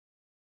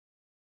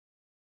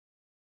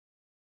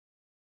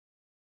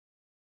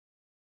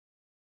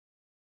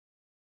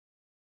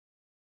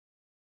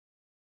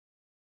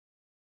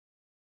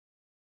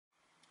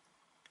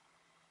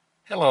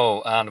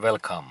Hello and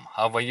welcome.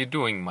 How are you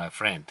doing, my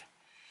friend?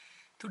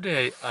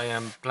 Today I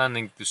am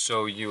planning to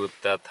show you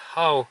that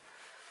how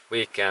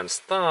we can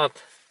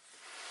start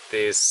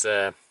this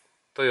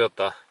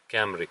Toyota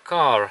Camry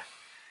car.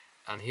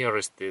 And here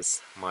is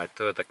this my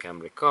Toyota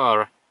Camry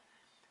car.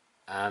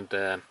 And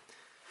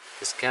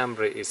this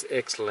Camry is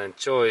excellent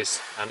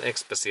choice, and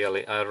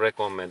especially I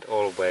recommend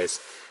always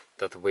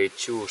that we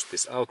choose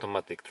this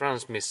automatic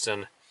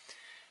transmission.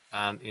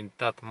 And in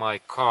that my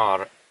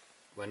car,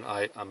 when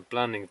I am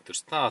planning to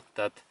start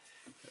that,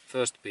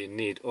 first we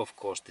need of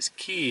course this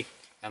key,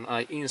 and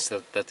I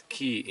insert that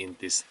key in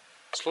this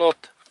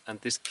slot,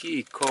 and this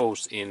key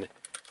goes in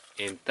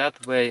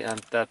that way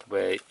and that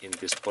way in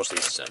this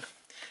position.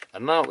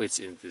 And now it's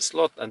in this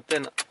slot, and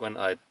then when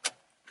I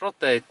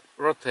rotate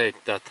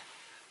that,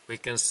 we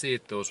can see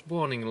those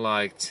warning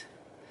lights.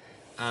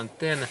 And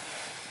then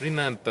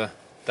remember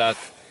that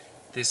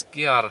this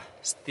gear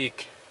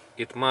stick,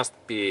 it must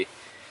be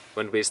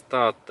when we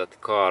start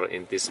that car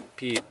in this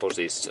P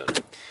position.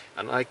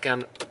 And I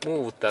can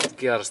move that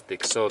gear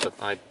stick so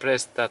that I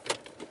press that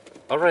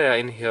area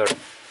in here.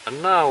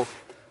 And now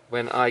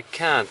when I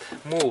can't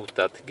move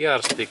that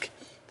gear stick,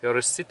 there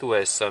is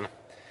situation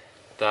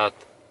that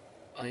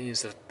I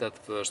insert that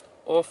first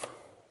off,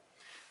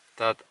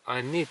 that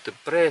I need to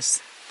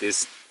press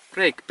this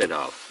brake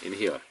pedal in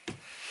here.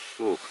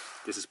 Look,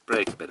 this is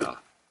brake pedal.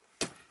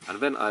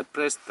 And when I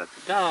press that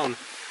down,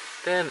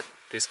 then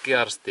this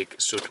gear stick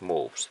should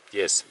move.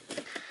 Yes.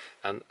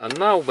 And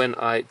now when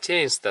I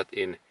change that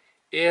in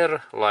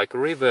air, like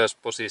reverse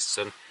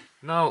position,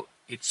 now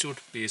it should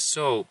be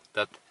so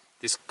that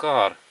this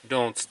car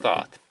don't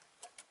start.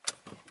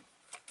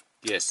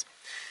 Yes.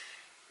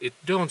 It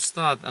don't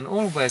start, and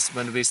always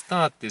when we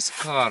start this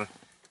car,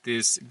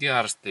 this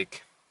gear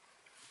stick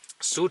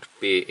should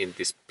be in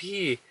this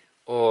P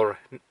or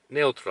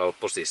neutral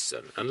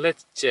position. And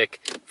let's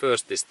check.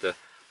 First is the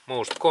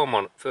most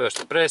common.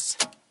 First press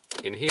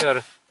in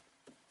here,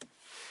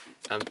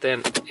 and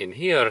then in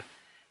here,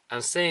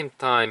 and same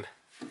time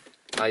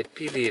I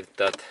believe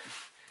that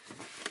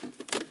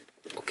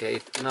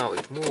okay, now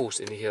it moves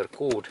in here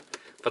good,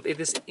 but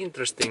it is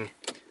interesting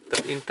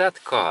that in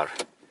that car,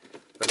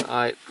 when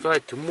I try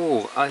to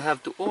move, I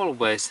have to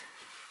always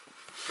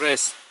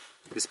press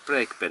this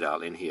brake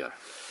pedal in here,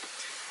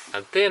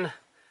 and then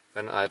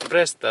when I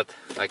press that,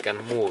 I can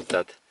move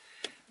that.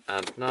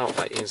 And now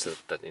I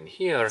insert that in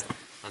here,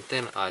 and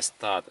then I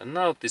start, and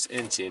now this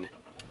engine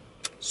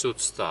should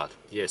start.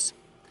 Yes.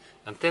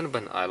 And then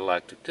when I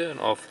like to turn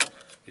off,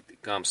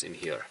 it comes in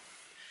here.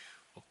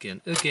 Okay,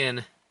 and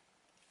again,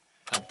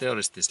 and there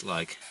is this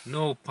like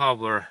no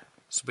power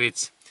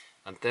switch,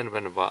 and then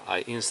when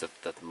I insert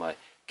that my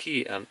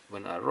key, and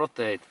when I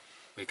rotate,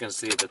 we can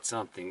see that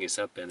something is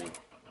happening.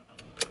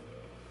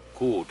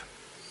 Good.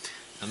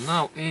 And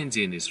now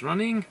engine is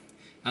running.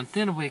 And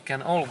then we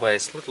can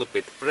always little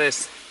bit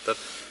press that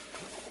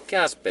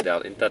gas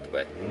pedal in that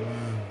way.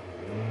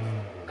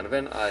 And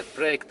when I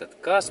break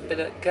that gas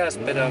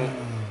pedal,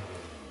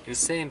 in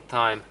same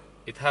time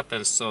it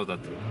happens so that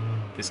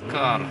this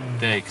car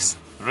takes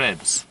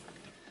revs.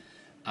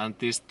 And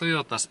these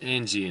Toyota's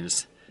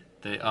engines,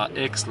 they are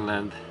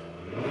excellent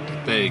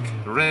to take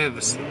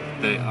revs.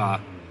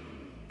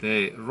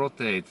 They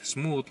rotate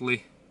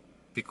smoothly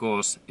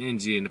because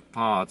engine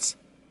parts,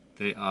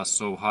 they are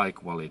so high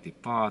quality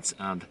parts,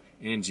 and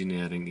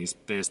engineering is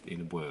best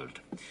in world.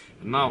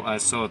 And now I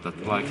saw that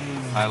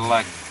I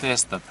like to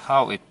test that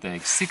how it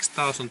takes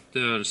 6,000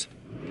 turns.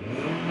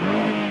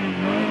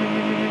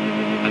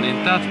 And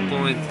in that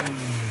point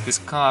this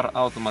car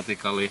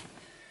automatically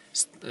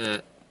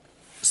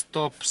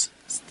stops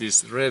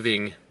this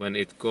revving when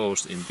it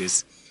goes in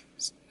this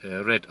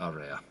red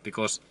area.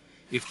 Because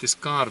if this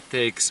car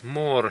takes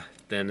more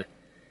than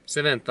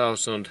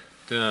 7,000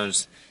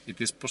 turns, it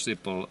is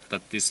possible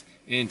that this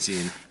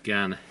engine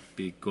can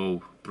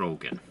go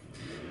broken.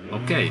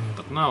 Okay,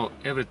 but now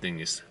everything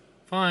is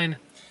fine,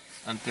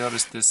 and there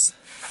is this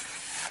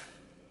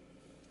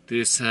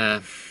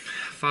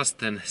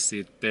fasten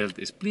seat belt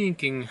is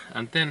blinking,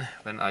 and then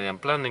when I am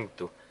planning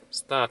to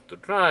start to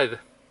drive,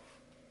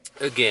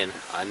 again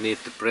I need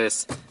to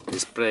press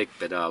this brake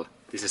pedal.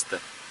 This is the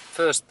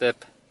first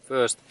step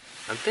first,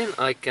 and then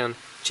I can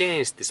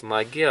change this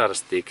my gear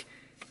stick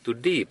to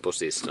D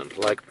position,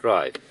 like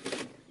drive,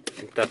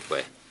 in that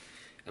way.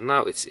 And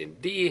now it's in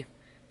D,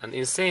 and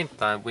in same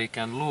time we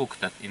can look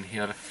that in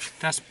here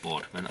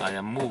dashboard when I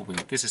am moving.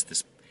 This is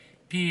this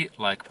P,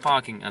 like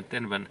parking, and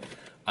then when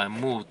I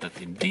move that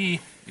in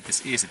D, it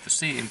is easy to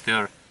see in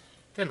there.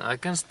 Then I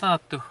can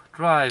start to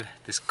drive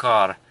this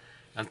car,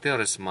 and there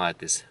is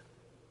this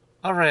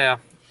area,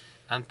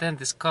 and then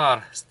this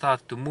car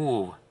start to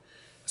move,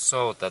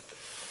 so that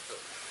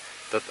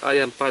I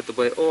am, by the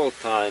way, all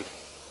time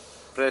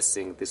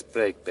pressing this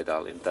brake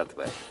pedal in that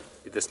way.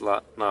 It is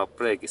now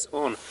brake is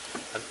on,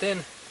 and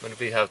then when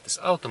we have this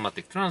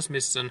automatic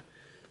transmission,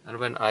 and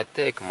when I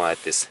take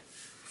this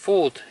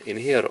foot in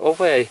here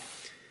away,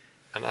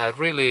 and I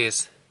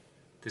release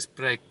this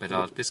brake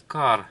pedal, this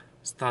car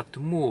start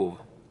to move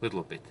a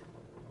little bit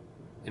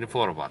in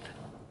forward.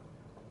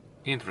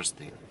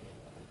 Interesting.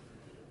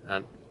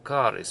 And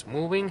car is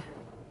moving.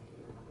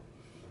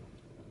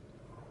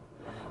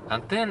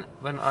 And then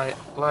when I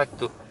like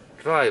to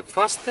drive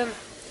faster,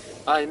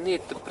 I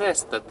need to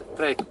press that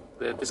brake,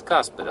 this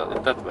gas pedal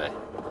in that way.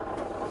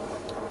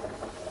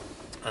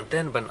 And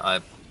then when I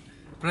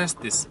press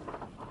this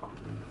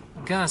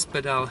gas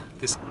pedal,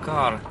 this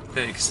car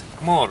takes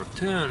more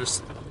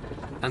turns,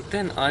 and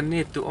then I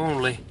need to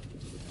only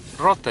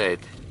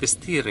rotate the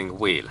steering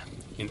wheel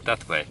in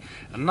that way.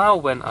 And now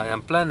when I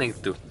am planning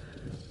to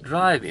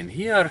drive in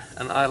here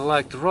and I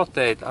like to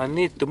rotate, I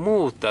need to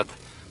move that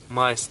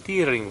my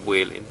steering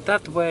wheel in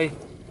that way.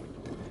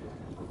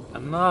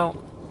 And now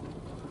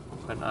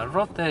when I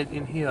rotate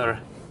in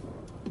here,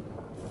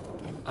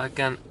 I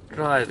can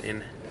drive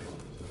in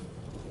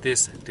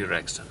this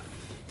direction.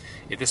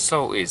 It is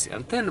so easy.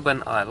 And then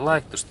when I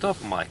like to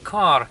stop my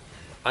car,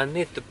 I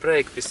need to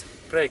break this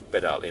brake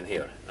pedal in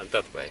here and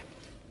that way.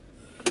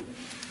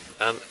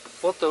 And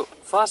what the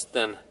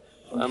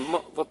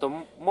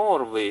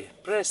more we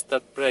press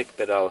that brake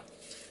pedal,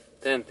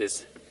 then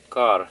this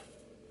car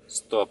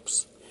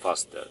stops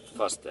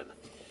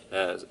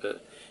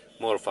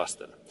more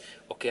faster.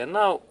 Okay, and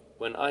now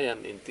when I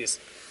am in this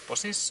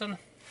position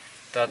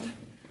that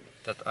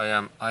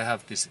I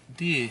have this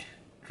D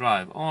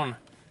drive on,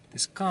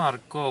 this car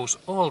goes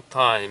all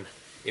time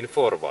in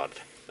forward.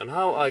 And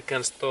how I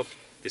can stop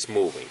this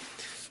moving?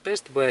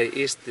 Best way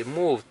is to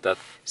move that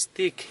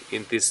stick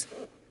in this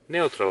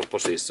neutral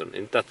position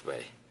in that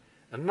way.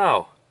 And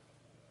now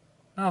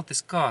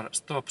this car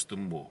stops to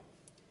move.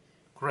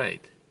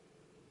 Great.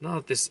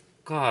 Now this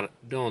car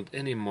don't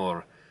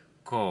anymore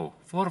go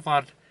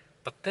forward,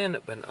 but then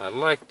when I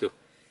like to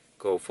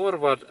go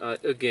forward,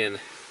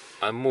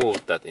 I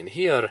move that in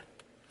here,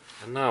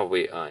 and now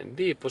we are in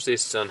D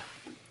position,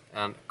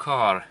 and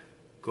car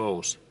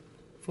goes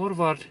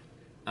forward,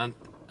 and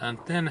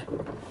then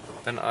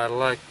when I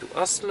like to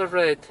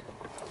accelerate,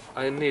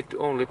 I need to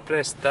only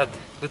press that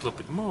little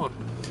bit more,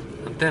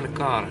 and then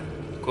car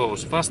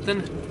goes faster,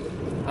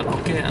 and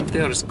okay, and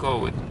there is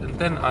going, and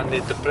then I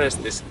need to press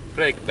this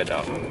brake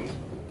pedal.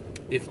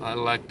 If I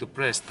like to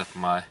press that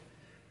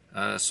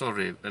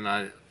when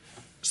I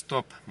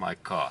stop my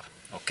car.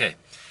 Okay,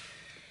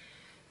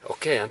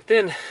 and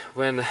then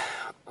when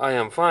I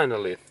am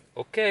finally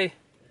okay,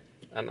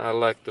 and I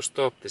like to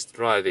stop this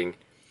driving,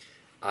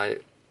 I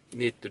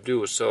need to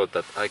do so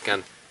that I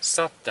can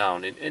shut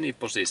down in any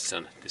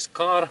position this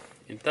car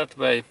in that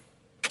way.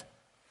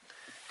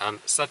 And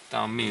shut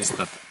down means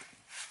that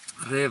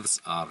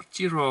revs are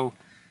 0,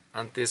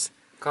 and this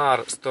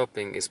car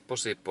stopping is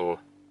possible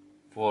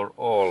for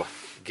all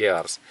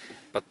gears.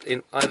 But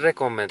I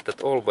recommend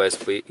that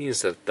always we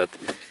insert that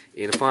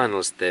in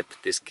final step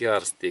this gear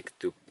stick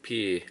to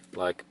P,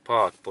 like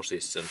park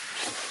position,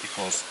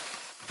 because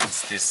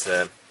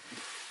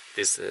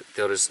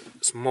there is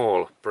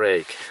small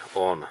brake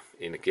on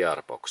in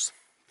gearbox,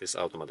 this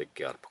automatic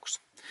gearbox.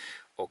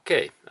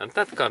 Okay, and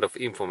that kind of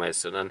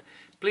information, and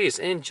please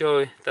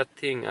enjoy that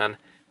thing, and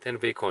then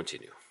we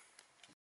continue.